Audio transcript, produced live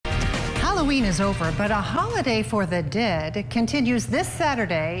Halloween is over, but a holiday for the dead continues this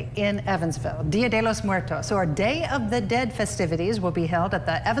Saturday in Evansville. Dia de los Muertos, or Day of the Dead festivities, will be held at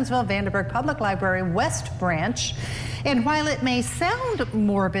the Evansville Vanderburgh Public Library West Branch. And while it may sound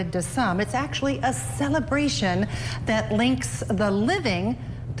morbid to some, it's actually a celebration that links the living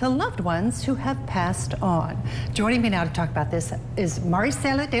to loved ones who have passed on. Joining me now to talk about this is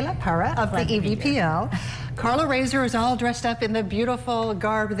Maricela de la Parra of the EVPL. Carla Razor is all dressed up in the beautiful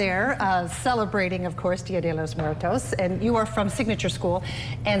garb there, celebrating, of course, Dia de los Muertos. And you are from Signature School,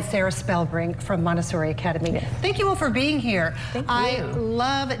 and Sarah Spellbring from Montessori Academy. Yes. Thank you all for being here. Thank you. I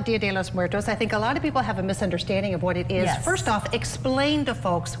love Dia de los Muertos. I think a lot of people have a misunderstanding of what it is. Yes. First off, explain to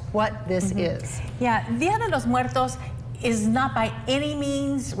folks what this is. Yeah, Dia de los Muertos is not by any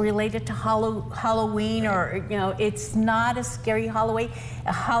means related to Halloween, or it's not a scary Halloween.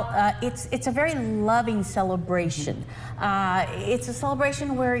 It's a very loving celebration. It's a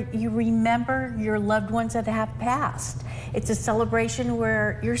celebration where you remember your loved ones that have passed. It's a celebration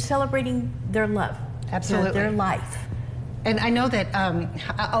where you're celebrating their love, absolutely, their life. And I know that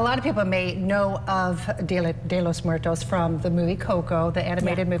a lot of people may know of Dia de los Muertos from the movie Coco, the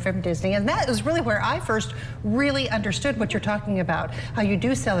animated movie from Disney, and that is really where I first really understood what you're talking about, how you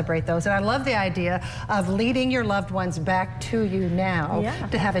do celebrate those. And I love the idea of leading your loved ones back to you now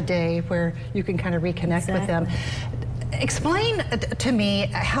to have a day where you can kind of reconnect with them. Explain to me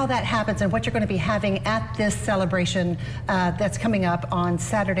how that happens and what you're going to be having at this celebration that's coming up on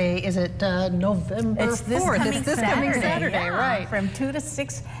Saturday. Is it November 4th? It's this coming Saturday, right? From 2 to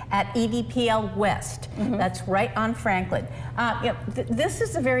 6 at EVPL West. That's right on Franklin. This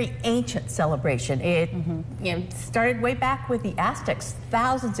is a very ancient celebration. It started way back with the Aztecs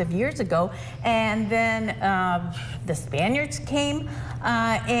thousands of years ago, and then the Spaniards came,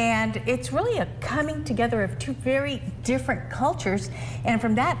 and it's really a coming together of two very different cultures, and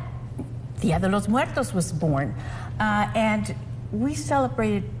from that, Dia de los Muertos was born, and we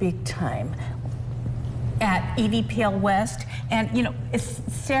celebrated big time at EVPL West. And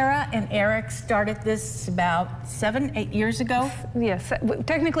Sarah and Eric started this about 7-8 years ago. Yes,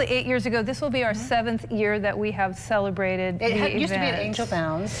 technically 8 years ago. This will be our 7th year that we have celebrated the event. It used to be at Angel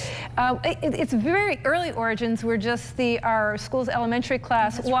Bounds. It's very early origins. We're just our school's elementary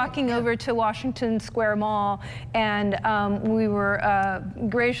class walking over to Washington Square Mall, and we were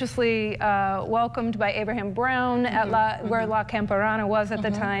graciously welcomed by Abraham Brown at where La Camparana was at the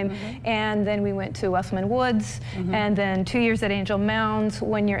time, and then we went to Westman Woods, and then 2 years at Angel Mounds,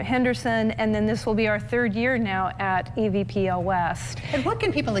 1 year at Henderson, and then this will be our 3rd year now at EVPL West. And what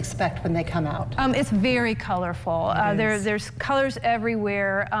can people expect when they come out? It's very colorful. There's colors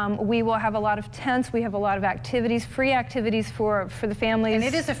everywhere. We will have a lot of tents. We have a lot of activities, free activities for the families. And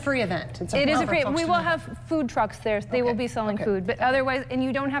it is a free event. It is a free. We will have food trucks there. They will be selling food, but otherwise, and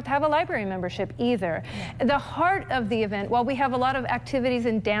you don't have to have a library membership either. The heart of the event, while we have a lot of activities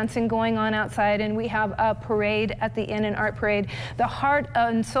and dancing going on outside, and we have a parade at the inn, an art parade, the heart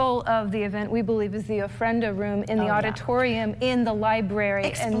and soul of the event, we believe, is the ofrenda room in the auditorium in the library.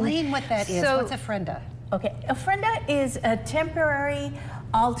 Explain what that is. What's ofrenda? Okay, ofrenda is a temporary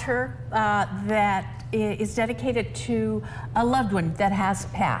altar that is dedicated to a loved one that has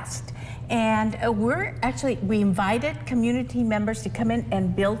passed. And we invited community members to come in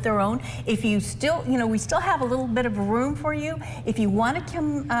and build their own. If you still, we still have a little bit of room for you. If you want to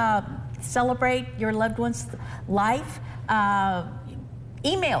come celebrate your loved one's life,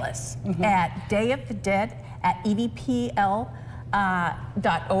 email us at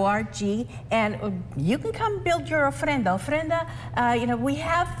dayofthedead@evpl.org, and you can come build your ofrenda. Ofrenda, we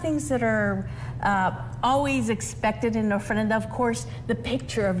have things that are always expected in ofrenda. Of course, the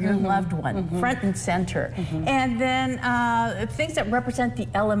picture of your loved one, front and center. And then things that represent the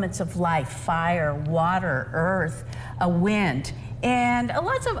elements of life: fire, water, earth, wind. And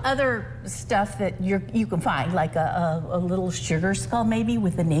lots of other stuff that you can find, like a little sugar skull maybe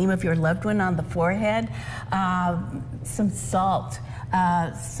with the name of your loved one on the forehead, some salt,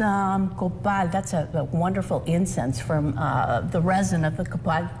 some copal. That's a wonderful incense from the resin of the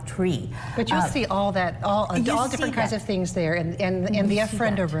copal tree. But you'll see all that, all different kinds of things there in the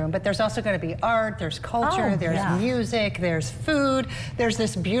ofrenda room. But there's also going to be art, there's culture, there's music, there's food, there's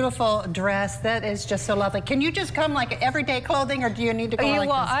this beautiful dress that is just so lovely. Can you just come like everyday clothing, or do you need to go like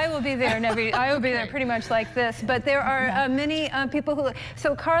this? I will be there, I will be there pretty much like this. But there are many people who.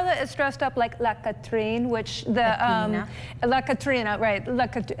 So Carla is dressed up like La Catrine, which La Catrina, right.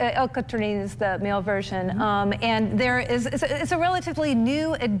 El Catrín is the male version. And it's a relatively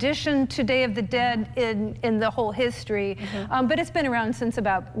new addition to Day of the Dead in the whole history. But it's been around since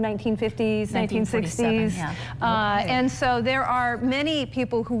about 1950s, 1960s. Yeah. And so there are many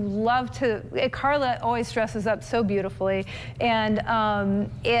people who love to, Carla always dresses up so beautifully. And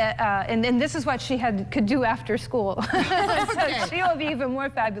this is what she could do after school. So she will be even more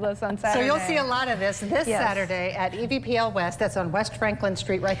fabulous on Saturday. So you'll see a lot of this Saturday at EVPL West. That's on West Franklin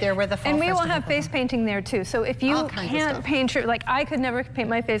Street, right there where the fall And we will festival have face painting there too. So if you can't paint like I could never paint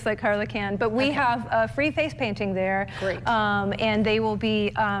my face like Carla can, but we have free face painting there. Great. And they will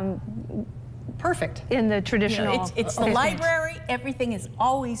be perfect in the traditional. It's the library. Everything is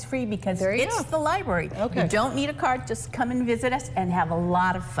always free because it's the library. You don't need a card. Just come and visit us and have a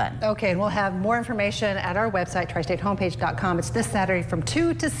lot of fun. Okay, and we'll have more information at our website, tristatehomepage.com. It's this Saturday from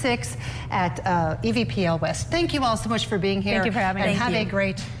 2 to 6 at EVPL West. Thank you all so much for being here. Thank you for having me. And have a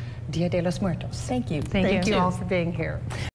great Dia de los Muertos. Thank you. Thank you all for being here.